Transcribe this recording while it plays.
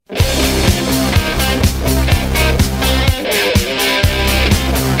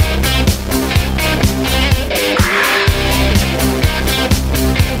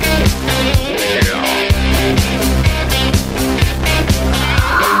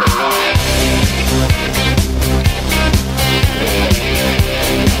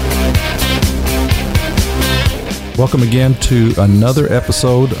Welcome again to another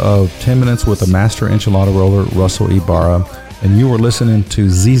episode of 10 Minutes with the Master Enchilada Roller, Russell Ibarra. And you were listening to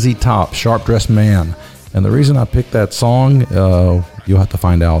ZZ Top, Sharp Dressed Man. And the reason I picked that song, you'll have to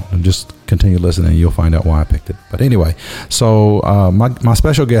find out. And just continue listening, you'll find out why I picked it. But anyway, so my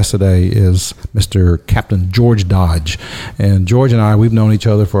special guest today is Mr. Captain George Dodge. And George and I, we've known each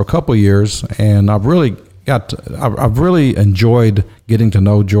other for a couple of years. And I've really enjoyed getting to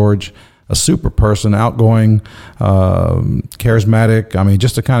know George. A super person, outgoing, charismatic. I mean,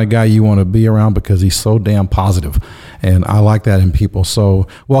 just the kind of guy you want to be around because he's so damn positive, and I like that in people. So,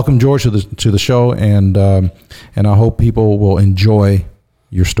 welcome, George, to the show, and I hope people will enjoy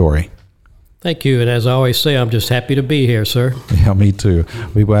your story. Thank you, and as I always say, I'm just happy to be here, sir. Yeah, me too.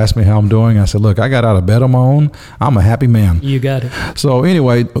 People ask me how I'm doing. I said, look, I got out of bed on my own. I'm a happy man. You got it. So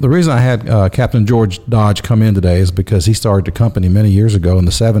anyway, the reason I had Captain George Dodge come in today is because he started a company many years ago in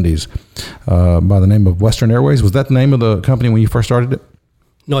the 70s by the name of Western Airways. Was that the name of the company when you first started it?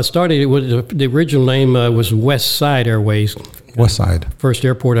 No, I started it with the original name was West Side Airways. West Side. First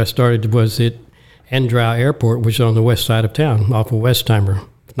airport I started was at Andrew Airport, which is on the west side of town, off of Westheimer.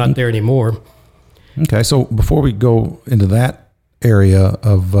 Not there anymore. Okay, so before we go into that area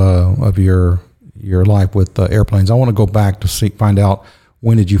of your life with airplanes, I want to go back to find out,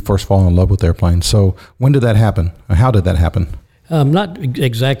 when did you first fall in love with airplanes? So when did that happen? How did that happen? I'm not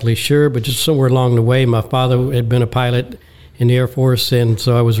exactly sure, but just somewhere along the way, my father had been a pilot in the Air Force, and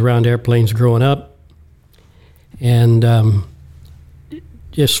so I was around airplanes growing up. And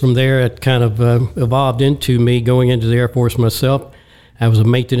just from there, it kind of evolved into me going into the Air Force myself. I was a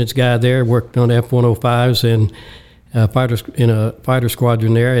maintenance guy there, worked on F-105s and in a fighter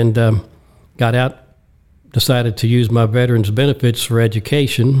squadron there, and got out, decided to use my veterans benefits for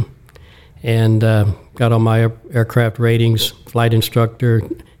education, and got all my aircraft ratings, flight instructor,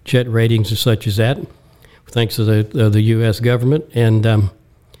 jet ratings and such as that, thanks to the U.S. government. And now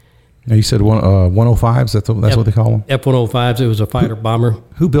you said 105s, that's what they call them? F-105s, it was a fighter bomber.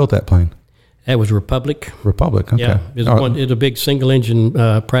 Who built that plane? That was Republic. Republic, okay. Yeah, it's a big single-engine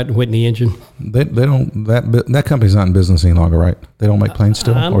Pratt & Whitney engine. They don't that company's not in business any longer, right? They don't make planes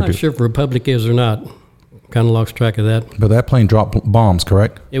still. I'm not sure if Republic is or not. Kind of lost track of that. But that plane dropped bombs,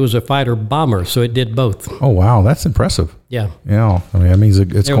 correct? It was a fighter bomber, so it did both. Oh wow, that's impressive. Yeah. Yeah, I mean that means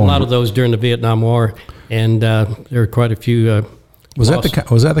it's. There were a lot of those during the Vietnam War, and there were quite a few. Was that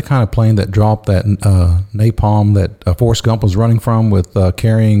the kind of plane that dropped that napalm that Forrest Gump was running from with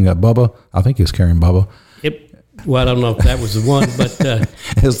carrying Bubba? I think he was carrying Bubba. Well, I don't know if that was the one, but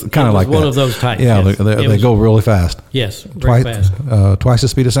it's kind of like one of those types. Yeah, yes. they go really fast. Yes, very fast. Twice the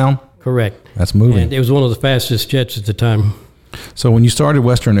speed of sound? Correct. That's moving. And it was one of the fastest jets at the time. So when you started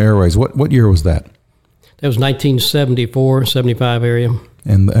Western Airways, what year was that? That was 1974, 75 area.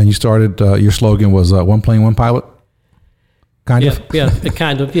 And you started, your slogan was one plane, one pilot? Kind of? Yeah,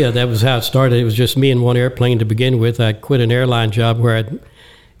 kind of. Yeah, that was how it started. It was just me and one airplane to begin with. I quit an airline job where I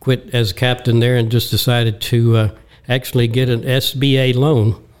quit as captain there and just decided to actually get an SBA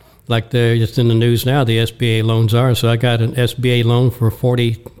loan, like they're just in the news now, the SBA loans are. So I got an SBA loan for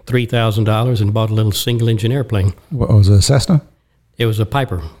 $43,000 and bought a little single-engine airplane. What was it, a Cessna? It was a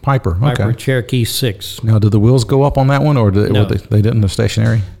Piper. Piper, okay. Piper Cherokee 6. Now, did the wheels go up on that one, or no. They didn't? They're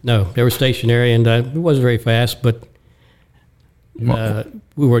stationary? No, they were stationary, and it wasn't very fast, but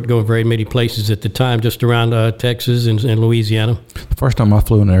we weren't going very many places at the time, just around Texas and Louisiana. The first time I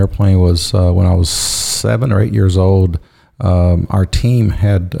flew in an airplane was when I was 7 or 8 years old. Our team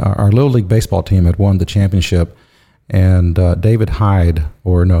our Little League baseball team had won the championship, and David Hyde,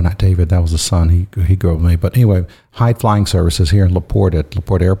 or no, not David, that was the son. He grew up with me. But anyway, Hyde Flying Services here in LaPorte at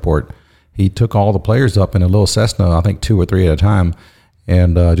LaPorte Airport. He took all the players up in a little Cessna, I think 2 or 3 at a time,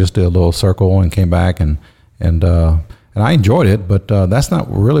 and just did a little circle and came back and I enjoyed it, but that's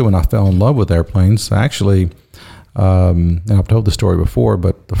not really when I fell in love with airplanes. Actually, and I've told the story before,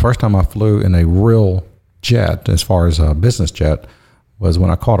 but the first time I flew in a real jet, as far as a business jet, was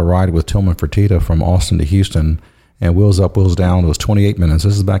when I caught a ride with Tillman Fertitta from Austin to Houston, and wheels up, wheels down. It was 28 minutes.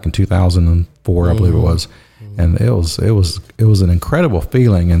 This is back in 2004, I believe it was, and it was an incredible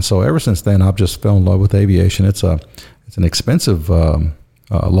feeling. And so ever since then, I've just fell in love with aviation. It's an expensive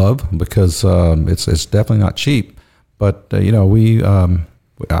love because it's definitely not cheap. But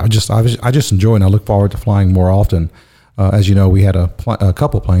I just enjoy, and I look forward to flying more often. As you know, we had a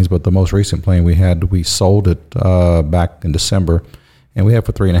couple planes, but the most recent plane we sold it back in December, and we had it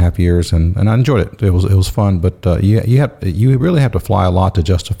for 3.5 years, and I enjoyed it. It was fun, but you really have to fly a lot to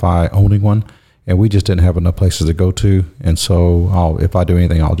justify owning one, and we just didn't have enough places to go to, and so if I do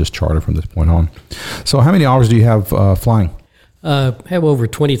anything, I'll just charter from this point on. So, how many hours do you have flying? Have over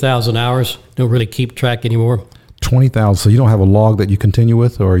 20,000 hours. Don't really keep track anymore. 20,000. So you don't have a log that you continue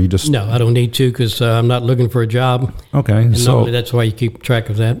with, or you just... No, I don't need to because I'm not looking for a job. Okay. And so normally that's why you keep track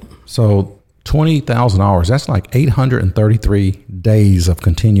of that. So 20,000 hours, that's like 833 days of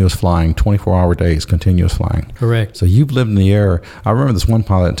continuous flying, 24-hour days, continuous flying. Correct. So you've lived in the air. I remember this one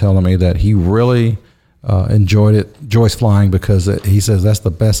pilot telling me that he really enjoys flying because he says that's the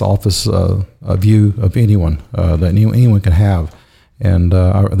best office view of anyone that anyone can have. And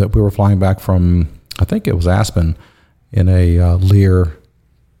that we were flying back from, I think it was Aspen, in a Lear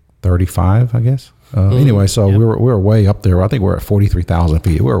 35, I guess. Anyway, so we were way up there. I think we're at 43,000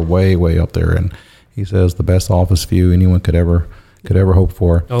 feet. We were way, way up there. And he says the best office view anyone could ever hope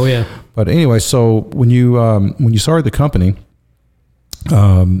for. Oh yeah. But anyway, so when you started the company,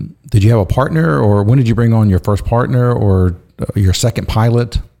 did you have a partner, or when did you bring on your first partner or your second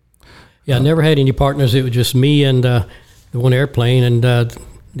pilot? Yeah, I never had any partners. It was just me and the one airplane and the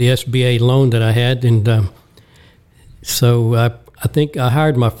SBA loan that I had. And so I think I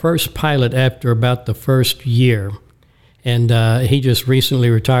hired my first pilot after about the first year. And he just recently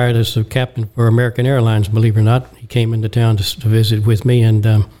retired as a captain for American Airlines, believe it or not. He came into town to visit with me. And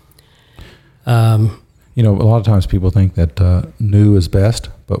you know, a lot of times people think that new is best,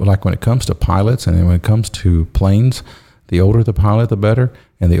 but like when it comes to pilots and when it comes to planes, the older the pilot, the better,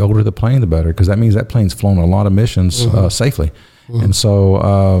 and the older the plane, the better, because that means that plane's flown a lot of missions safely. And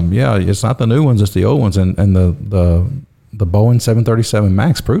so, yeah, it's not the new ones, it's the old ones, and the Boeing 737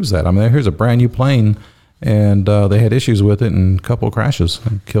 MAX proves that. I mean, here's a brand new plane, and they had issues with it and a couple of crashes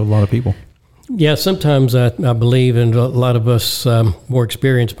and killed a lot of people. Yeah, sometimes I believe, and a lot of us more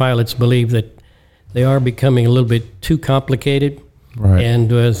experienced pilots believe that they are becoming a little bit too complicated. Right. And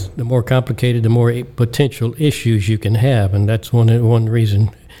the more complicated, the more potential issues you can have. And that's one reason.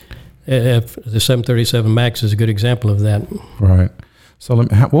 The 737 MAX is a good example of that. Right. So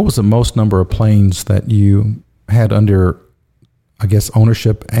what was the most number of planes that you had under, I guess,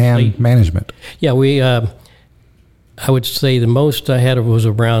 ownership and management? Yeah, I would say the most I had was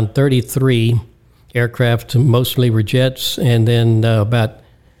around 33 aircraft, mostly were jets, and then about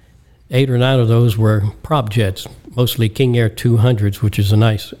 8 or 9 of those were prop jets, mostly King Air 200s, which is a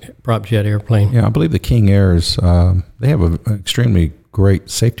nice prop jet airplane. Yeah, I believe the King Airs, they have an extremely great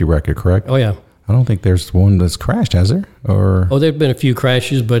safety record, correct? Oh, yeah. I don't think there's one that's crashed, has there? Or there have been a few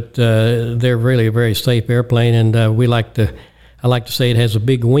crashes, but they're really a very safe airplane, and I like to say it has a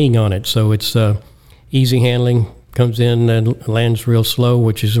big wing on it, so it's easy handling, comes in and lands real slow,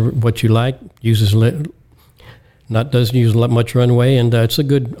 which is what you like, doesn't use much runway, and it's a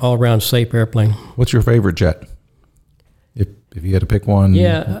good all-around safe airplane. What's your favorite jet? If you had to pick one.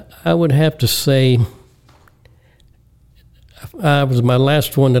 Yeah, I would have to say my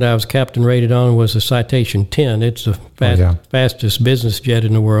last one that I was captain rated on was a Citation 10. It's the fastest business jet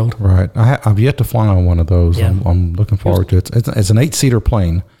in the world. Right. I've yet to fly on one of those. Yeah. I'm looking forward to it. It's an 8-seater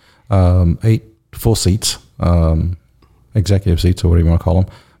plane, 8 full seats, executive seats or whatever you want to call them.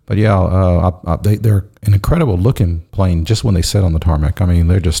 But yeah, they're an incredible looking plane just when they sit on the tarmac. I mean,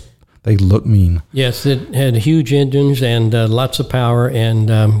 they look mean. Yes, it had huge engines and lots of power, and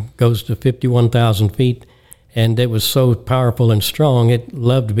goes to 51,000 feet. And it was so powerful and strong, it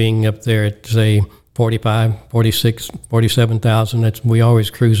loved being up there at, say, 45, 46, 47,000. We always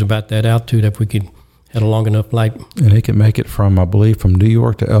cruise about that altitude if we had a long enough flight. And it can make it from New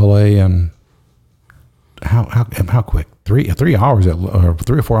York to L.A. and how quick? 3 hours or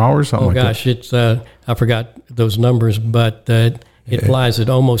 3 or 4 hours? Something like gosh, that. it's I forgot those numbers, but it flies at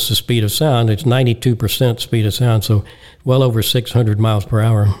almost the speed of sound. It's 92% speed of sound, so well over 600 miles per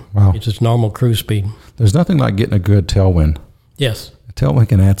hour. Wow. It's its normal cruise speed. There's nothing like getting a good tailwind. Yes. A tailwind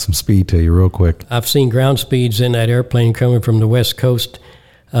can add some speed to you real quick. I've seen ground speeds in that airplane coming from the West Coast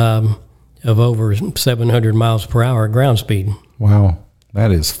of over 700 miles per hour ground speed. Wow.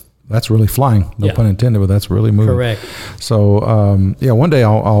 That's really flying. No pun intended, but that's really moving. Correct. So, one day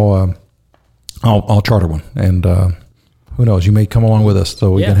I'll charter one, and who knows, you may come along with us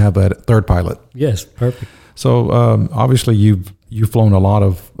so we can have that third pilot. Yes, perfect. So, obviously you've flown a lot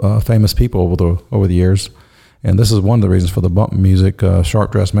of famous people over the years, and this is one of the reasons for the bump music,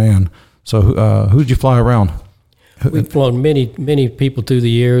 Sharp Dressed Man. So, who did you fly around? We've flown many people through the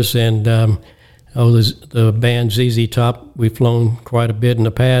years, and the band ZZ Top, we've flown quite a bit in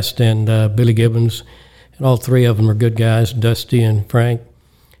the past, and Billy Gibbons, and all 3 of them are good guys, Dusty and Frank.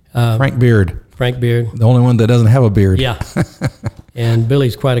 Frank Beard. The only one that doesn't have a beard. Yeah. And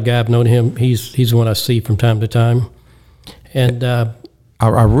Billy's quite a guy. I've known him. He's the one I see from time to time. And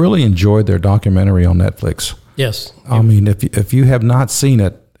I really enjoyed their documentary on Netflix. Yes. I mean, if you have not seen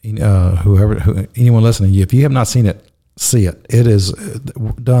it, anyone listening, if you have not seen it, see it. It is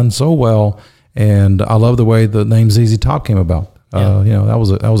done so well, And I love the way the name ZZ Top came about. Yeah. That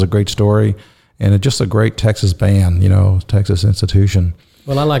was a great story, and it's just a great Texas band, Texas institution.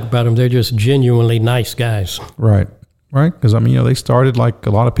 Well, I like about them, they're just genuinely nice guys. Right. Because they started like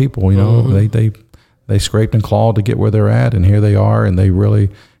a lot of people. They scraped and clawed to get where they're at, and here they are, and they really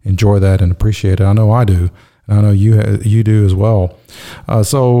enjoy that and appreciate it. I know I do, and I know you do as well.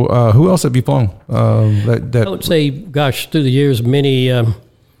 So who else have you flown? I would say, gosh, through the years, many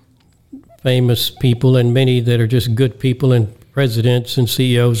famous people and many that are just good people and presidents and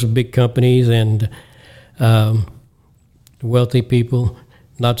CEOs of big companies and wealthy people,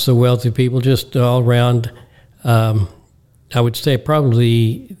 not so wealthy people, just all around. I would say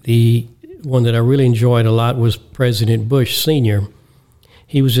probably the one that I really enjoyed a lot was President Bush Sr.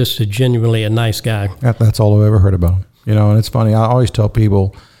 He was just genuinely a nice guy. That's all I've ever heard about him. And it's funny. I always tell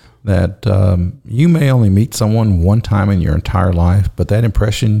people that you may only meet someone one time in your entire life, but that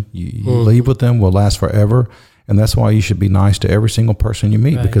impression you leave with them will last forever. And that's why you should be nice to every single person you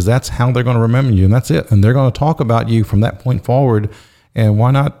meet, right, because that's how they're going to remember you, and that's it. And they're going to talk about you from that point forward. And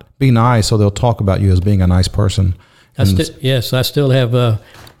why not be nice so they'll talk about you as being a nice person? Yes, I still have a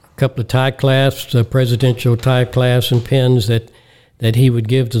couple of tie clasps, a presidential tie clasps and pins that he would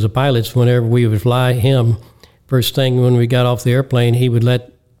give to the pilots whenever we would fly him. First thing when we got off the airplane, he would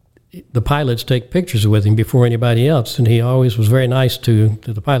let the pilots take pictures with him before anybody else, and he always was very nice to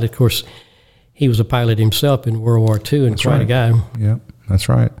the pilot. Of course, he was a pilot himself in World War II, and quite a guy. Yeah, that's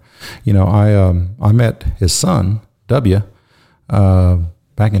right. I met his son, W,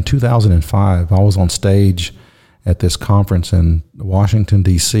 back in 2005. I was on stage at this conference in Washington,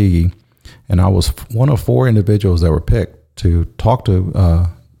 D.C., and I was one of 4 individuals that were picked to talk to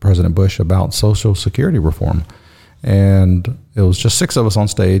President Bush about Social Security reform. And it was just 6 of us on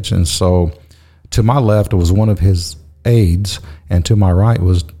stage, and so to my left was one of his aides, and to my right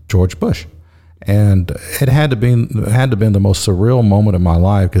was George Bush. And it had to be the most surreal moment of my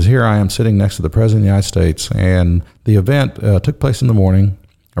life, because here I am sitting next to the President of the United States, and the event took place in the morning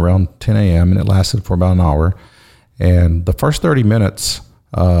around 10 a.m., and it lasted for about an hour. And the first 30 minutes,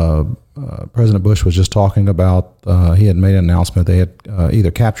 President Bush was just talking about, he had made an announcement. They had either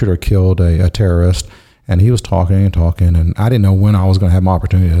captured or killed a terrorist, and he was talking, and I didn't know when I was going to have my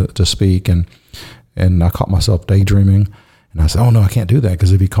opportunity to speak, and I caught myself daydreaming. And I said, oh, no, I can't do that,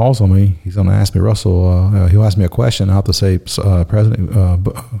 because if he calls on me, he's going to ask me, Russell, he'll ask me a question. I'll have to say, President,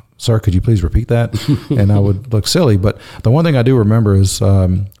 sir, could you please repeat that? And I would look silly. But the one thing I do remember is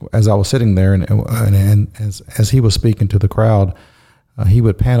as I was sitting there and as he was speaking to the crowd, he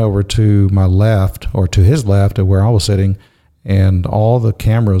would pan over to my left, or to his left, at where I was sitting, and all the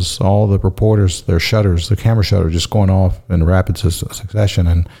cameras, all the reporters, their shutters, the camera shutter just going off in rapid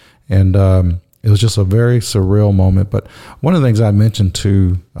succession. And it was just a very surreal moment. But one of the things I mentioned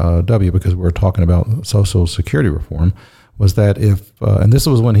to W, because we were talking about Social Security reform, was that and this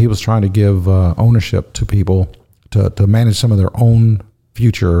was when he was trying to give ownership to people to manage some of their own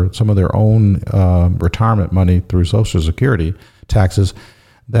future, some of their own retirement money through Social Security taxes,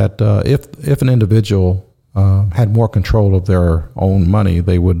 that if an individual had more control of their own money,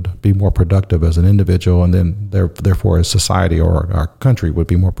 they would be more productive as an individual, and then therefore as society or our country would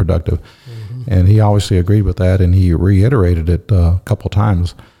be more productive. And he obviously agreed with that, and he reiterated it a couple of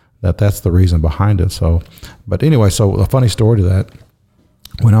times that that's the reason behind it. So, but anyway, so a funny story to that.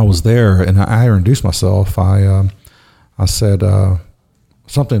 When I was there and I introduced myself, I said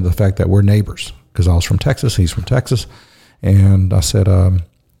something to the fact that we're neighbors, because I was from Texas, he's from Texas, and I said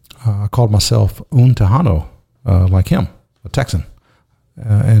I called myself un Tejano, like him, a Texan.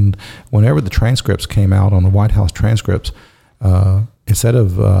 And whenever the transcripts came out on the White House transcripts, instead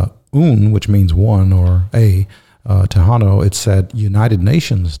of un, which means one, or Tejano, it said United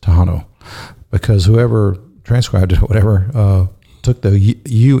Nations Tejano, because whoever transcribed it, whatever, took the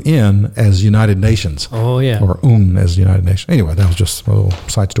UN as United Nations. Oh, yeah. Or as United Nations. Anyway, that was just a little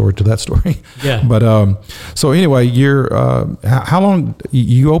side story to that story. Yeah. But so anyway, how long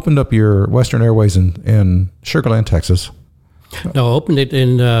you opened up your Western Airways in Sugar Land, Texas? No, I opened it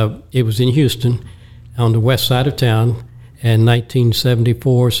it was in Houston on the west side of town in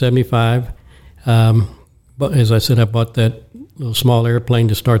 1974, 75. But as I said, I bought that little small airplane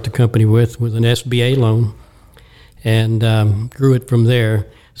to start the company with an SBA loan, and grew it from there.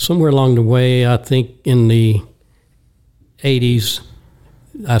 Somewhere along the way, I think in the 80s,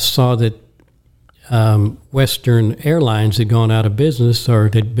 I saw that Western Airlines had gone out of business, or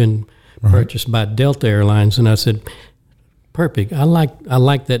had been purchased by Delta Airlines, and I said, perfect. I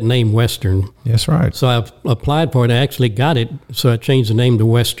like that name, Western. That's right. So I applied for it. I actually got it. So I changed the name to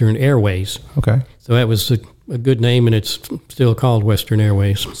Western Airways. Okay. So that was a good name, and it's still called Western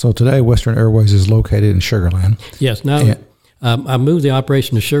Airways. So today, Western Airways is located in Sugar Land. Yes. Now, I moved the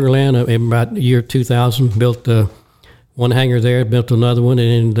operation to Sugar Land in about the year 2000, built one hangar there, built another one,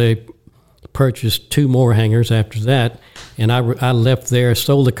 and then they purchased 2 more hangars after that. And I left there,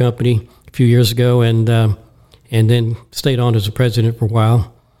 sold the company a few years ago, and then stayed on as a president for a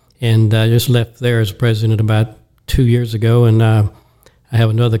while. And I just left there as president about 2 years ago, and I have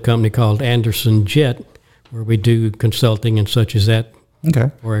another company called Anderson Jet, where we do consulting and such as that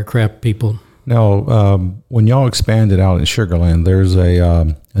for aircraft people. Now, when y'all expanded out in Sugar Land, there's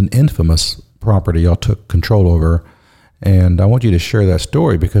an infamous property y'all took control over, and I want you to share that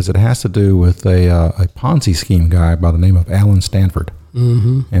story because it has to do with a Ponzi scheme guy by the name of Alan Stanford.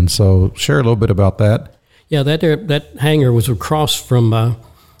 Mm-hmm. And so share a little bit about that. Yeah, that hangar was across from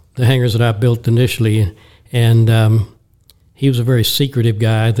the hangars that I built initially, and he was a very secretive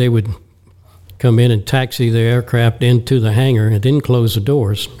guy. They would come in and taxi the aircraft into the hangar and didn't close the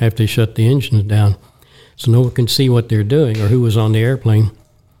doors after they shut the engines down. So no one can see what they're doing or who was on the airplane.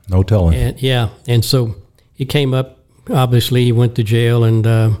 No telling. And so he came up. Obviously, he went to jail, and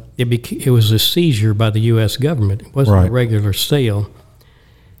it was a seizure by the U.S. government. It wasn't a regular sale.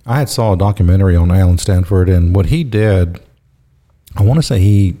 I had saw a documentary on Alan Stanford, and what he did, I want to say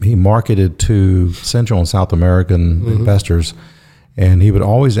he marketed to Central and South American investors, and he would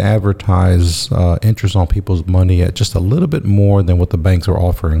always advertise interest on people's money at just a little bit more than what the banks were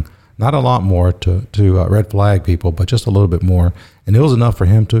offering. Not a lot more to red flag people, but just a little bit more. And it was enough for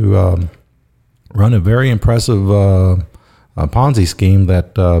him to run a very impressive Ponzi scheme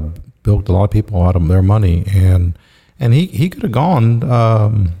that built a lot of people out of their money. And he could have gone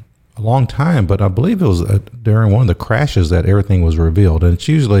a long time, but I believe it was during one of the crashes that everything was revealed. And it's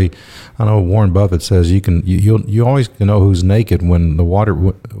usually, I know Warren Buffett says you always can know who's naked when the water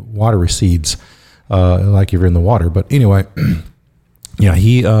recedes, like you're in the water. But anyway, yeah,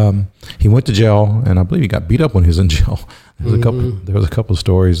 he went to jail, and I believe he got beat up when he was in jail. There was a couple of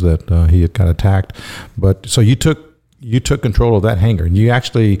stories that he had kind of attacked. But so you took control of that hangar, and you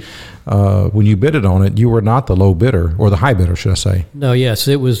actually, when you bidded on it, you were not the low bidder, or the high bidder, should I say? No, yes,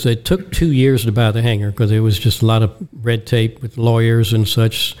 it took 2 years to buy the hangar because it was just a lot of red tape with lawyers and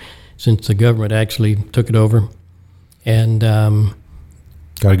such, since the government actually took it over, and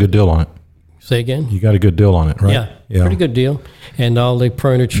got a good deal on it. Say again? You got a good deal on it, right? Yeah, pretty good deal, and all the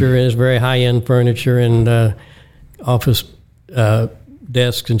furniture is very high end furniture and office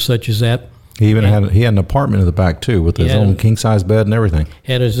desks and such as that. He even had an apartment in the back too, with his own king size bed and everything.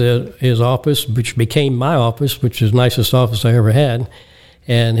 Had his office, which became my office, which is the nicest office I ever had,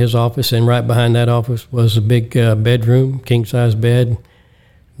 and his office, and right behind that office was a big bedroom, king size bed,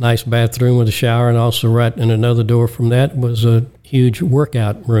 nice bathroom with a shower, and also right in another door from that was a huge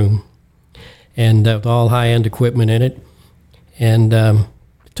workout room, and with all high end equipment in it. And it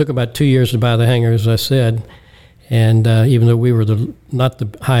took about 2 years to buy the hangar, as I said. And even though we were not the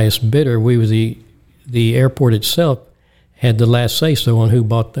highest bidder, we were the airport itself had the last say-so on who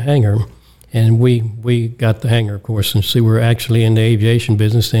bought the hangar. And we got the hangar, of course, and so we're actually in the aviation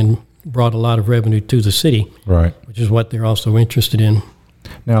business and brought a lot of revenue to the city, right? Which is what they're also interested in.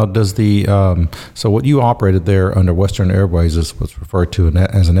 Now, does so what you operated there under Western Airways is what's referred to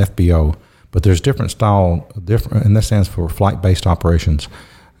as an FBO, but there's different, and that stands for flight-based operations.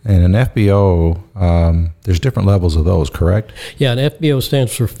 And an FBO, there's different levels of those, correct? Yeah, an FBO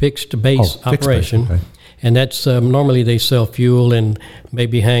stands for fixed base operation. Okay. And that's normally they sell fuel and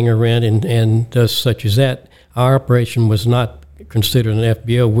maybe hangar rent and such as that. Our operation was not considered an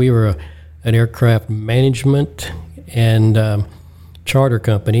FBO. We were an aircraft management and charter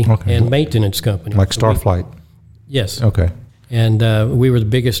company and maintenance company. Like Starflight? Yes. Okay. And we were the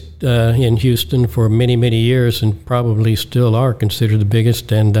biggest in Houston for many, many years, and probably still are considered the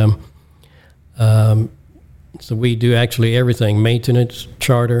biggest. And so we do actually everything: maintenance,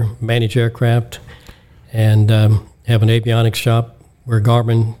 charter, manage aircraft, and have an avionics shop. We're a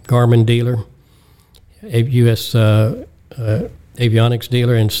Garmin dealer, a U.S. Avionics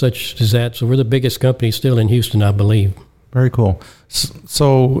dealer, and such as that. So we're the biggest company still in Houston, I believe. Very cool.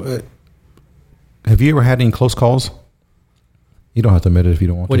 So have you ever had any close calls? You don't have to admit it if you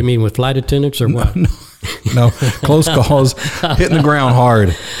don't want to. What do you mean, with flight attendants or what? No, close calls, hitting the ground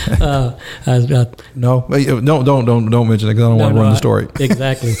hard. No, don't mention it because I don't want to run the story.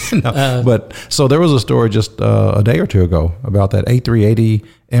 Exactly. But so there was a story just a day or two ago about that A380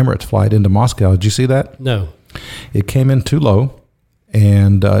 Emirates flight into Moscow. Did you see that? No. It came in too low,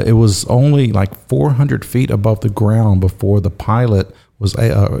 and it was only like 400 feet above the ground before the pilot was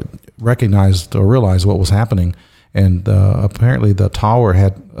recognized or realized what was happening. And apparently the tower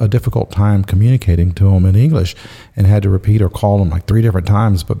had a difficult time communicating to them in English and had to repeat or call them like 3 different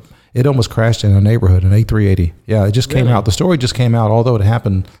times. But it almost crashed in a neighborhood, an A380. Yeah, it just came out. The story just came out, although it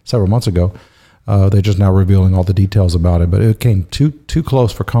happened several months ago. They're just now revealing all the details about it. But it came too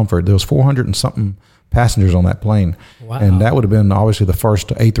close for comfort. There was 400 and something passengers on that plane. Wow. And that would have been obviously the first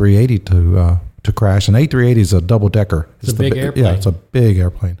A380 to crash. An A380 is a double-decker. It's a big airplane. Yeah, it's a big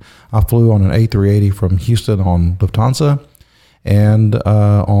airplane. I flew on an A380 from Houston on Lufthansa and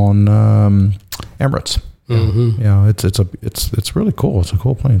on Emirates. Mm-hmm. Yeah, it's really cool. It's a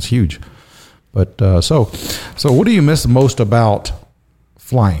cool plane. It's huge. But so what do you miss most about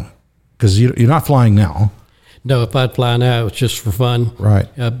flying? Because you're not flying now. No, if I'd fly now, it's just for fun. Right.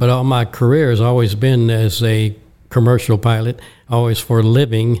 But all my career has always been as a commercial pilot, always for a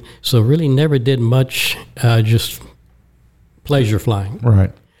living. So really never did much, just pleasure flying.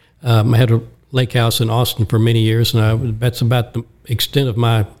 Right. I had a lake house in Austin for many years, and that's about the extent of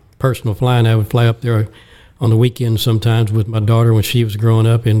my personal flying. I would fly up there on the weekends sometimes with my daughter when she was growing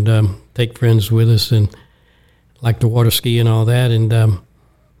up, and take friends with us, and like the water ski and all that. And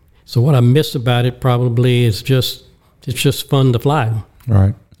so what I miss about it probably is it's just fun to fly.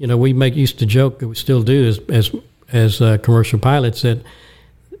 Right. You know, we used to joke, that we still do as commercial pilots, that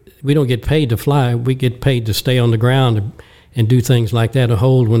we don't get paid to fly. We get paid to stay on the ground and do things like that. A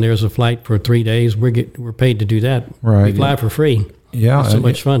hold when there's a flight for 3 days, we're paid to do that. Right. We fly for free. Yeah. It's so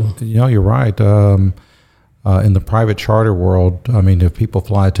much fun. Yeah, you're right. In the private charter world, I mean, if people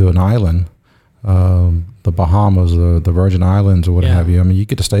fly to an island, the Bahamas, the Virgin Islands, or what have you, I mean, you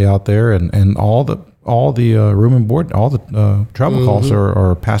get to stay out there, and all the room and board, all the travel costs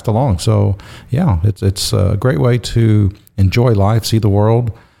are passed along. So yeah, it's a great way to enjoy life, see the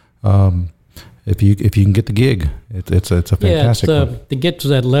world. If you can get the gig, it's a fantastic one. To get to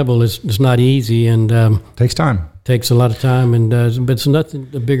that level is not easy, and Takes time. Takes a lot of time, and but it's nothing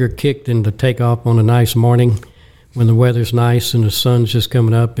a bigger kick than to take off on a nice morning when the weather's nice and the sun's just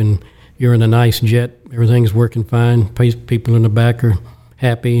coming up, and you're in a nice jet. Everything's working fine. People in the back are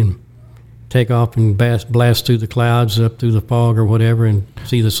happy, and take off and blast through the clouds, up through the fog or whatever, and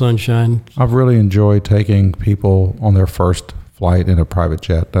see the sunshine. I've really enjoyed taking people on their first flight in a private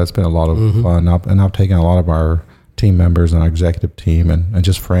jet. That's been a lot of fun. I've taken a lot of our team members and our executive team and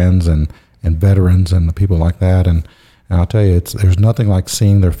just friends and veterans and people like that. And I'll tell you, there's nothing like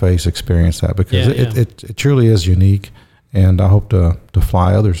seeing their face experience that, because it truly is unique. And I hope to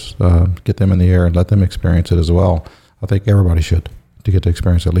fly others, get them in the air and let them experience it as well. I think everybody should, to get to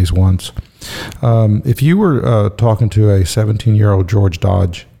experience it at least once. If you were talking to a 17-year-old George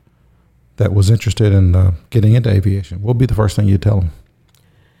Dodge that was interested in getting into aviation, what would be the first thing you'd tell them?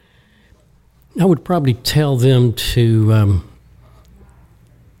 I would probably tell them to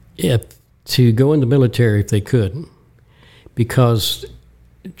go in the military if they could, because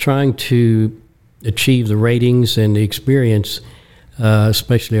trying to achieve the ratings and the experience,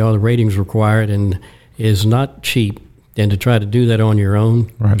 especially all the ratings required, and is not cheap. And to try to do that on your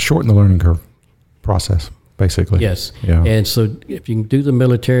own, right, shorten the learning curve process, basically. Yes. Yeah. And so if you can do the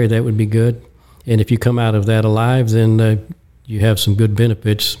military, that would be good. And if you come out of that alive, then you have some good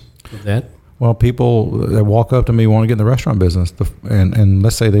benefits of that. Well, people that walk up to me want to get in the restaurant business, and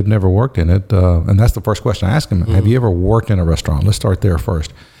let's say they've never worked in it, and that's the first question I ask them: have you ever worked in a restaurant? Let's start there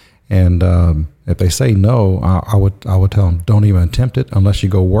first. And if they say no, I would tell them, don't even attempt it unless you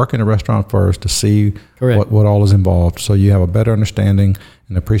go work in a restaurant first to see what all is involved, so you have a better understanding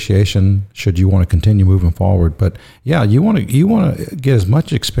and appreciation should you want to continue moving forward. But yeah, you want to get as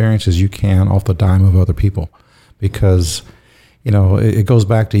much experience as you can off the dime of other people, because it goes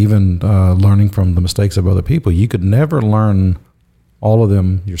back to even learning from the mistakes of other people. You could never learn all of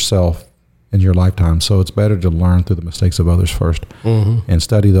them yourself in your lifetime. So it's better to learn through the mistakes of others first and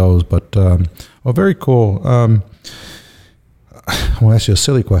study those. But, well, very cool. I want to ask you a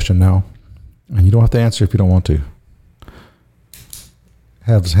silly question now, and you don't have to answer if you don't want to.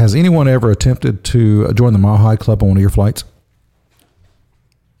 Has anyone ever attempted to join the Mile High Club on one of your flights?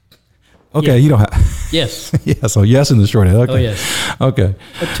 Okay, you don't have. Yes. Yeah, so yes in the short end. Okay. Oh, yes. Okay.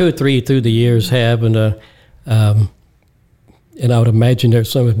 2 or 3 through the years have, and I would imagine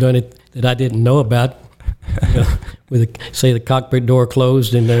there's some have done it that I didn't know about, with the cockpit door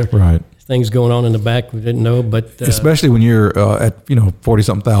closed and there right. things going on in the back we didn't know. But especially when you're at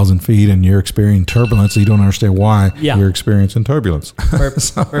 40-something thousand feet and you're experiencing turbulence, you don't understand why you're experiencing turbulence.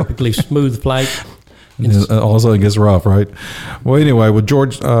 Perfectly smooth flight. All of a sudden it gets rough, right? Well, anyway, with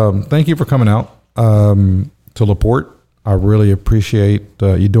George, thank you for coming out to LaPorte. I really appreciate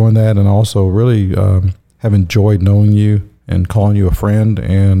you doing that, and also really have enjoyed knowing you and calling you a friend.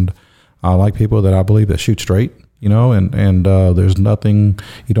 And I like people that I believe that shoot straight you know, and there's nothing,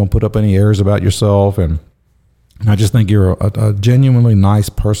 you don't put up any airs about yourself. And I just think you're a genuinely nice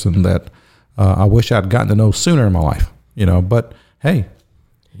person that I wish I'd gotten to know sooner in my life, you know, but hey,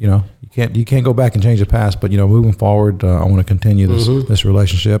 you know, you can't go back and change the past, but, you know, moving forward, I want to continue this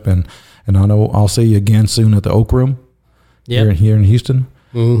relationship, and I know I'll see you again soon at the Oak Room here in Houston.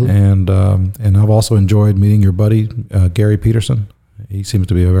 And I've also enjoyed meeting your buddy, Gary Peterson. He seems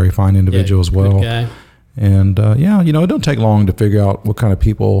to be a very fine individual as well. Good guy. And you know, it don't take long to figure out what kind of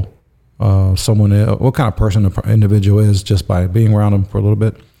people someone is, what kind of person an individual is, just by being around them for a little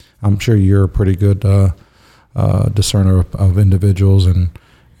bit. I'm sure you're a pretty good discerner of individuals,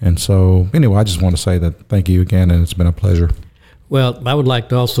 and so anyway, I just want to say that thank you again, and it's been a pleasure. Well, I would like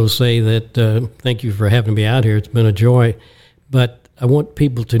to also say that thank you for having me out here. It's been a joy, but I want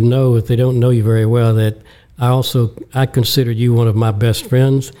people to know, if they don't know you very well, that I consider you one of my best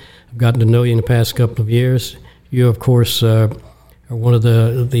friends. I've gotten to know you in the past couple of years. You, of course, are one of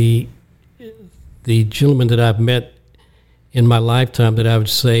the gentlemen that I've met in my lifetime that I would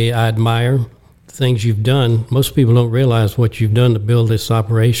say I admire. The things you've done, most people don't realize what you've done to build this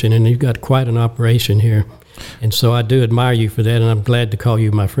operation, and you've got quite an operation here. And so I do admire you for that, and I'm glad to call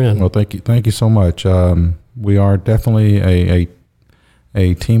you my friend. Well, thank you so much. We are definitely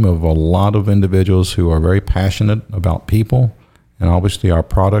a team of a lot of individuals who are very passionate about people and obviously our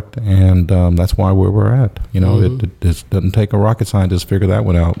product, and that's why we're at. You know, it doesn't take a rocket scientist to figure that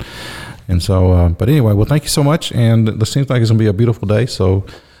one out. And so, but anyway, well, thank you so much, and it seems like it's going to be a beautiful day, so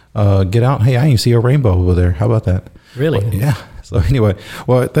get out. Hey, I can see a rainbow over there. How about that? Really? Well, yeah. So anyway,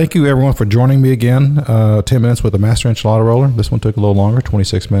 well, thank you everyone for joining me again. 10 minutes with the Master Enchilada Roller. This one took a little longer,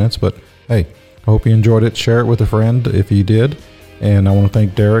 26 minutes, but hey, I hope you enjoyed it. Share it with a friend if you did. And I want to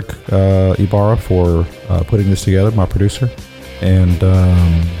thank Derek Ibarra for putting this together, my producer. And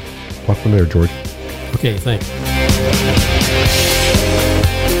talk to you later, George. Okay, thanks.